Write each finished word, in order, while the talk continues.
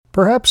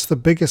Perhaps the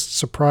biggest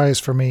surprise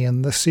for me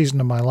in this season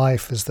of my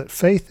life is that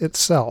faith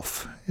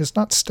itself is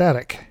not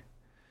static.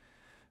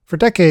 For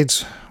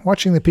decades,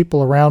 watching the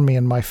people around me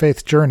in my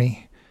faith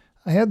journey,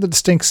 I had the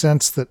distinct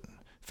sense that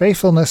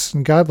faithfulness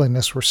and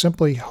godliness were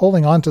simply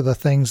holding on to the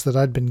things that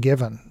I'd been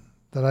given,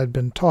 that I'd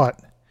been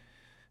taught,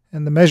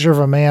 and the measure of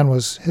a man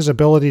was his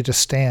ability to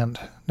stand,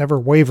 never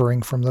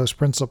wavering from those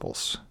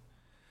principles.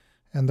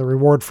 And the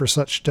reward for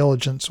such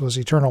diligence was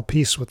eternal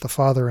peace with the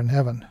Father in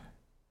heaven.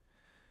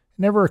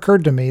 It never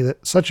occurred to me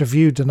that such a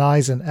view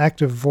denies an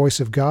active voice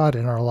of God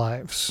in our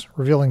lives,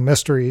 revealing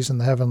mysteries in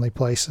the heavenly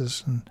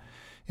places and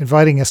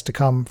inviting us to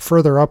come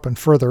further up and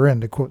further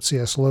in, to quote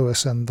C.S.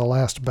 Lewis in The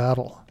Last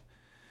Battle.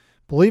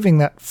 Believing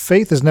that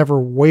faith is never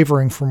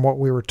wavering from what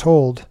we were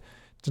told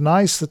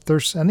denies that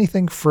there's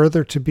anything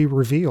further to be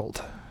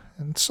revealed,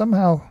 and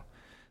somehow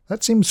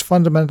that seems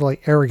fundamentally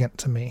arrogant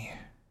to me.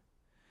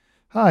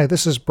 Hi,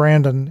 this is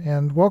Brandon,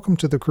 and welcome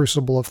to the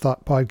Crucible of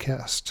Thought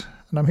podcast.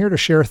 And I'm here to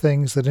share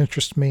things that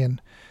interest me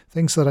and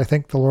things that I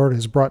think the Lord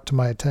has brought to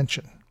my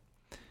attention.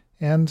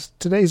 And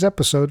today's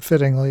episode,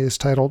 fittingly, is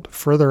titled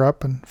Further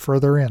Up and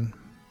Further In.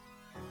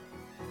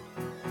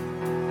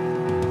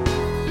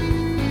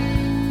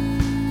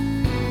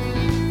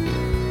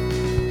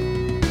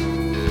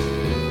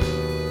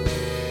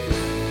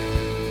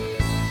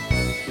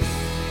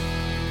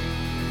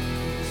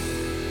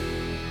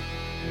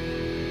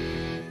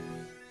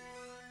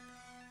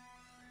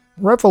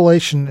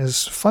 Revelation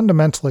is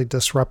fundamentally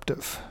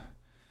disruptive.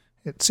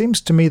 It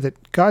seems to me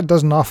that God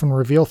doesn't often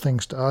reveal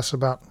things to us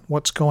about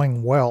what's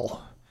going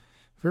well.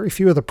 Very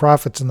few of the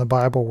prophets in the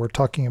Bible were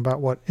talking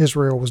about what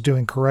Israel was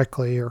doing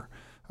correctly or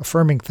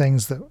affirming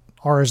things that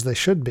are as they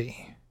should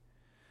be.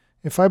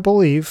 If I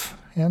believe,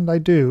 and I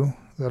do,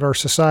 that our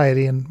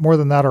society, and more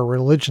than that our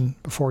religion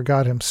before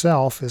God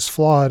himself, is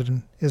flawed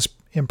and is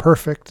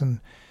imperfect and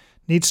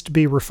needs to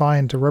be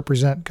refined to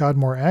represent God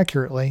more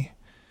accurately,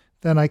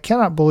 then I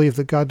cannot believe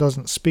that God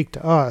doesn't speak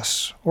to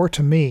us or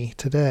to me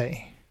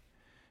today.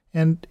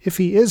 And if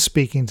he is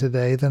speaking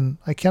today, then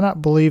I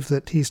cannot believe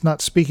that he's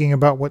not speaking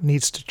about what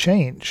needs to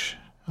change,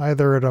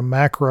 either at a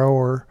macro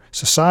or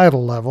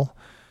societal level,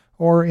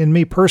 or in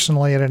me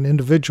personally at an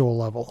individual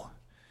level.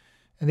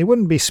 And he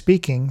wouldn't be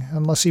speaking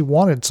unless he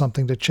wanted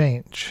something to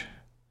change.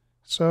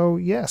 So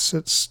yes,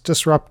 it's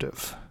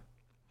disruptive.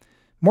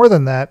 More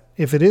than that,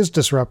 if it is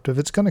disruptive,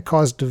 it's going to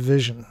cause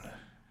division.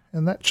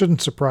 And that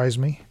shouldn't surprise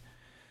me.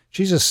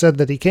 Jesus said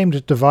that he came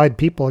to divide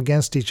people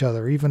against each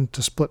other, even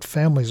to split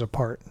families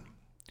apart.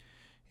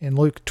 In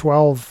Luke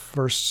 12,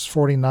 verse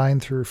 49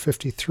 through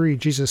 53,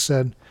 Jesus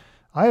said,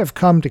 "I have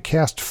come to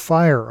cast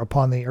fire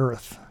upon the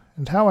earth,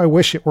 and how I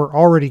wish it were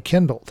already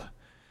kindled.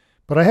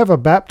 But I have a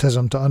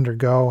baptism to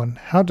undergo, and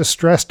how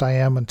distressed I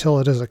am until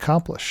it is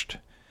accomplished.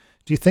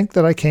 Do you think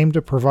that I came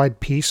to provide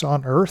peace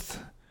on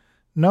earth?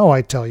 No,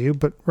 I tell you,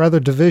 but rather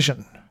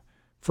division.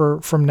 For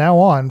from now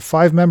on,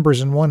 5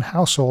 members in one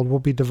household will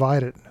be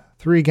divided,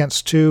 3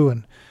 against 2,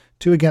 and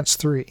 2 against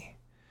 3.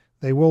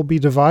 They will be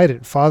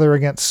divided, father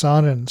against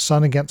son, and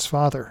son against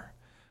father,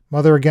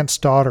 mother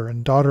against daughter,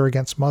 and daughter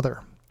against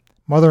mother,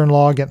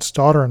 mother-in-law against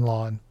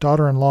daughter-in-law, and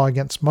daughter-in-law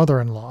against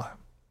mother-in-law."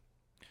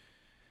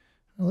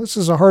 Well, this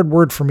is a hard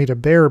word for me to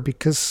bear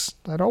because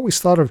I'd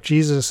always thought of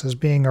Jesus as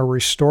being a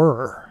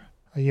restorer,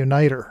 a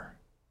uniter.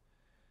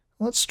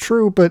 Well, that's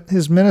true, but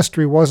his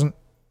ministry wasn't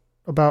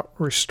about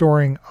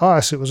restoring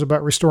us. It was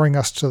about restoring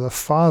us to the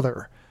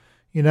Father,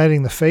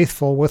 uniting the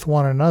faithful with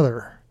one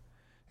another.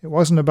 It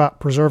wasn't about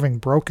preserving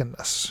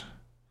brokenness.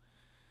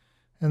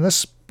 And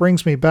this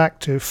brings me back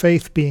to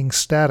faith being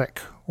static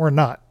or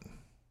not.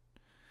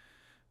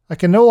 I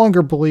can no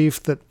longer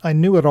believe that I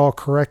knew it all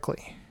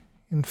correctly.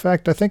 In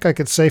fact, I think I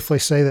could safely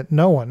say that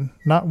no one,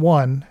 not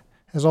one,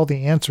 has all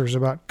the answers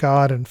about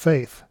God and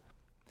faith.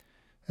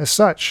 As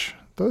such,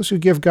 those who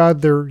give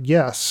God their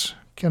yes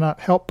cannot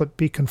help but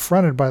be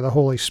confronted by the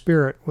Holy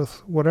Spirit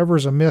with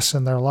whatever's amiss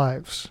in their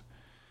lives.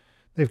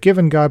 They've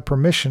given God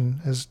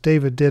permission, as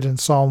David did in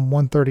Psalm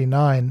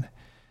 139,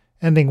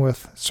 ending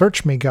with,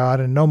 "Search me,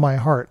 God, and know my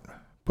heart.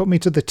 Put me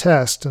to the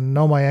test and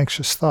know my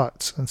anxious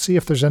thoughts, and see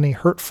if there's any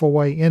hurtful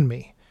way in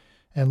me,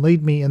 and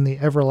lead me in the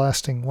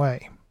everlasting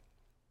way."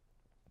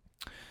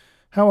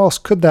 How else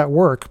could that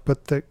work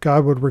but that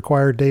God would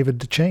require David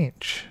to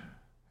change?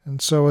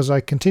 And so as I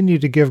continue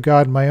to give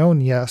God my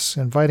own yes,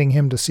 inviting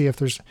him to see if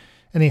there's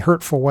any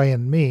hurtful way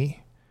in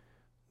me,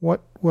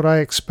 what would I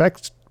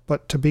expect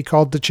but to be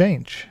called to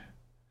change?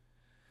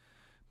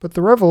 But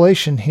the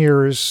revelation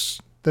here is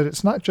that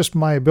it's not just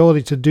my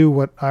ability to do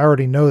what I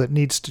already know that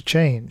needs to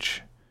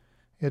change.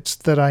 It's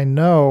that I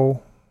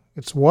know,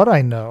 it's what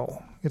I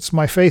know. It's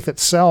my faith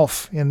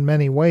itself in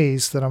many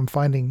ways that I'm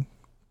finding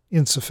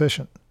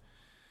insufficient.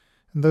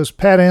 And those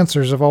pat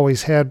answers I've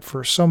always had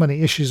for so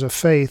many issues of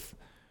faith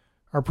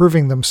are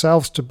proving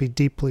themselves to be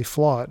deeply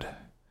flawed.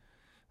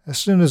 As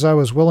soon as I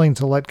was willing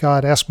to let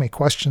God ask me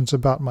questions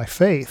about my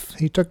faith,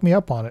 he took me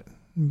up on it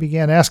and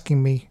began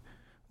asking me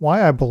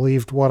why I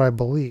believed what I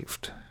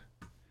believed.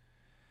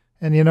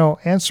 And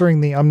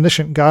answering the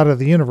omniscient God of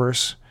the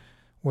universe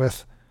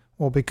with,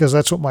 Well, because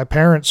that's what my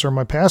parents or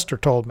my pastor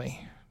told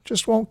me.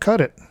 Just won't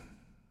cut it.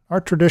 Our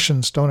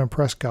traditions don't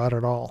impress God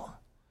at all.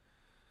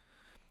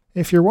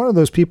 If you're one of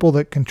those people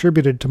that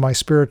contributed to my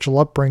spiritual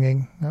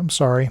upbringing, I'm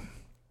sorry.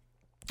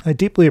 I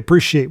deeply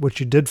appreciate what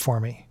you did for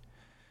me.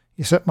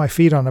 You set my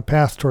feet on a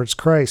path towards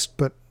Christ,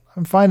 but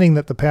I'm finding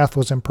that the path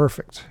was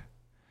imperfect.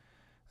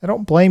 I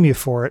don't blame you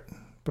for it,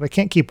 but I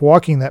can't keep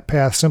walking that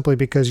path simply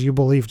because you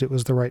believed it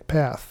was the right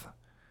path.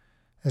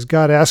 As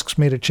God asks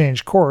me to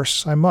change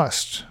course, I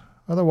must.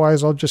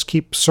 Otherwise, I'll just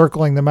keep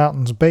circling the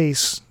mountain's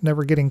base,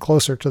 never getting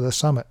closer to the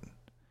summit.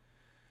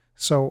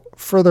 So,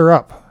 further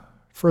up,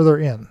 further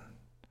in.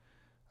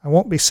 I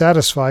won't be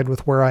satisfied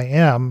with where I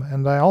am,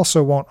 and I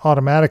also won't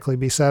automatically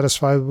be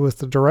satisfied with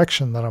the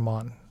direction that I'm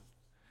on.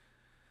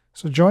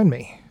 So join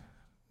me.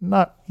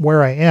 Not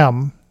where I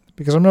am,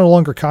 because I'm no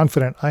longer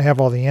confident I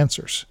have all the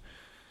answers.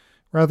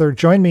 Rather,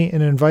 join me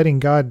in inviting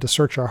God to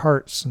search our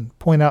hearts and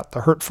point out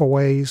the hurtful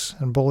ways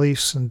and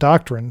beliefs and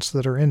doctrines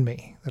that are in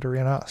me, that are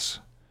in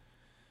us.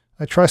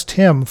 I trust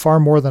Him far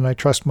more than I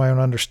trust my own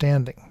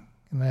understanding,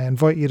 and I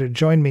invite you to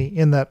join me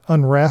in that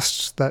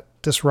unrest, that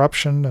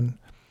disruption, and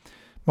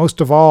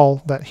most of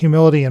all, that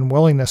humility and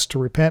willingness to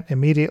repent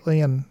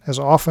immediately and as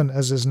often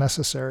as is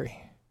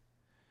necessary.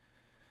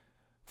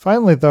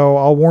 Finally, though,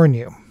 I'll warn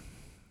you.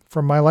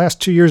 From my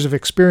last 2 years of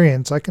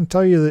experience, I can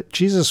tell you that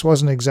Jesus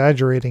wasn't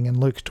exaggerating in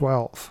Luke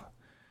 12.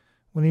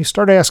 When you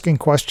start asking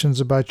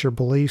questions about your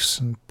beliefs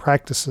and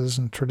practices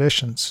and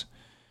traditions,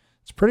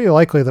 it's pretty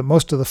likely that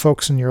most of the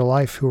folks in your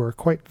life who are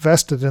quite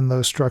vested in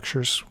those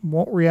structures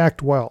won't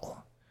react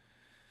well.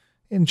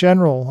 In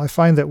general, I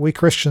find that we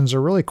Christians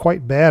are really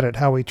quite bad at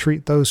how we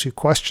treat those who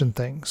question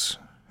things,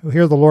 who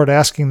hear the Lord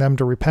asking them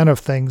to repent of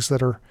things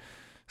that are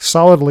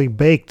solidly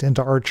baked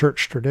into our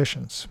church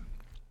traditions.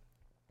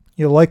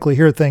 You'll likely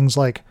hear things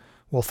like,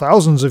 well,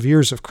 thousands of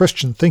years of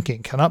Christian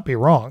thinking cannot be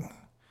wrong.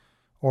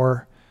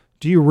 Or,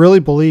 do you really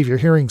believe you're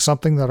hearing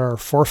something that our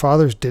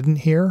forefathers didn't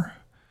hear?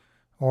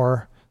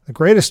 Or, the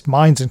greatest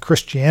minds in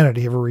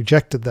Christianity have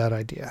rejected that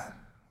idea.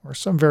 Or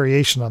some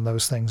variation on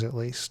those things at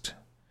least.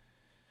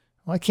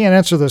 Well, I can't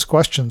answer those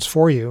questions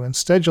for you.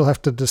 Instead, you'll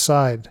have to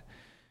decide,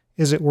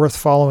 is it worth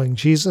following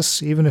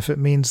Jesus, even if it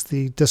means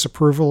the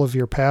disapproval of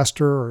your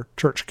pastor or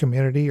church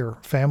community or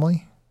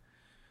family?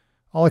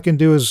 All I can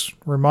do is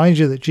remind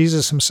you that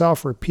Jesus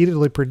himself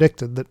repeatedly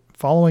predicted that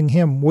following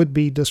him would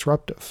be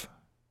disruptive.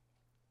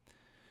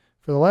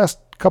 For the last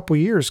couple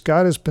years,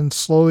 God has been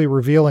slowly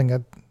revealing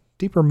a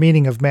deeper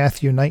meaning of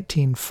Matthew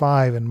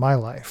 19:5 in my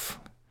life,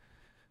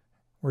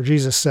 where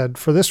Jesus said,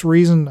 "For this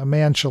reason a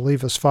man shall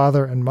leave his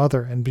father and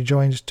mother and be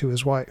joined to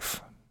his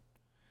wife."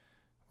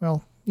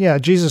 Well, yeah,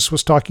 Jesus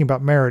was talking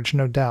about marriage,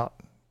 no doubt,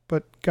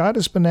 but God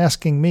has been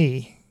asking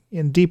me,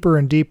 in deeper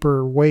and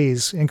deeper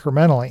ways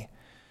incrementally,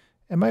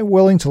 am I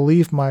willing to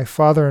leave my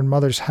father and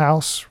mother's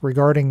house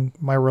regarding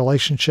my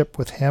relationship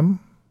with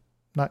him,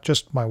 not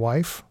just my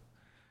wife?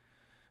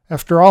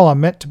 After all,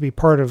 I'm meant to be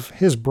part of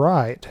his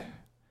bride,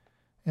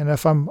 and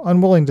if I'm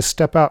unwilling to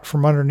step out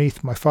from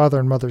underneath my father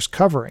and mother's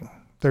covering,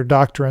 their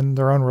doctrine,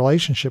 their own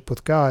relationship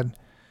with God,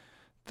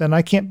 then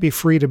I can't be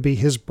free to be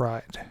his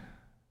bride.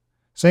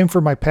 Same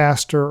for my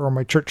pastor or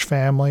my church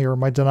family or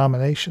my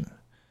denomination.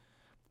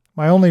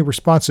 My only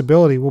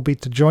responsibility will be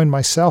to join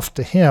myself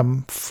to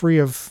him, free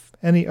of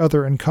any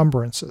other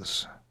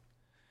encumbrances.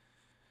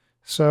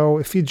 So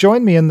if you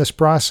join me in this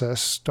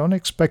process, don't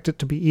expect it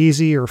to be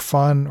easy or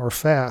fun or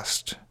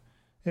fast.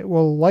 It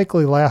will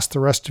likely last the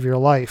rest of your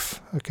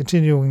life, a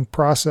continuing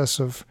process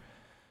of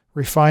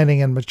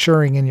refining and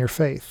maturing in your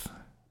faith.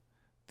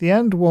 The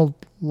end will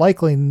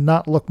likely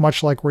not look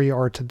much like where you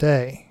are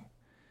today.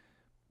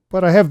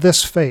 But I have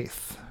this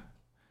faith,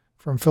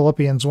 from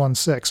Philippians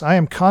 1:6. I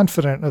am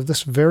confident of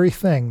this very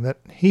thing, that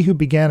he who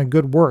began a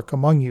good work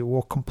among you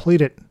will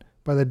complete it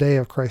by the day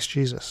of Christ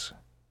Jesus.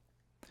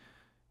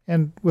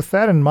 And with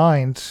that in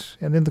mind,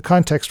 and in the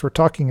context we're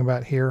talking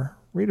about here,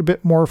 read a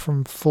bit more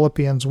from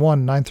Philippians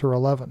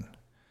 1:9-11.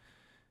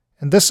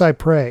 And this I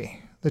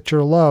pray, that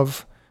your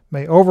love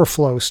may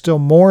overflow still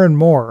more and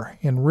more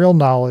in real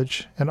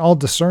knowledge and all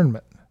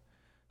discernment,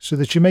 so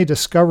that you may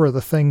discover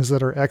the things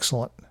that are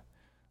excellent,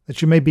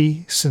 that you may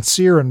be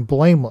sincere and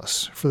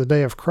blameless for the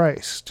day of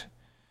Christ,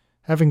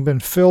 having been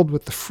filled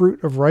with the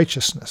fruit of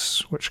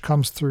righteousness which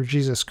comes through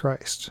Jesus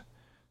Christ,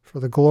 for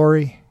the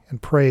glory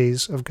and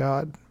praise of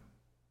God.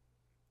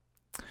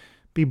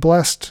 Be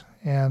blessed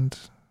and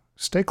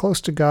stay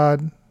close to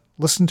God,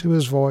 listen to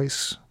his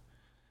voice,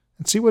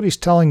 and see what he's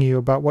telling you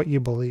about what you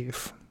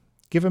believe.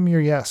 Give him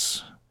your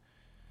yes,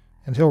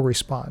 and he'll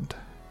respond.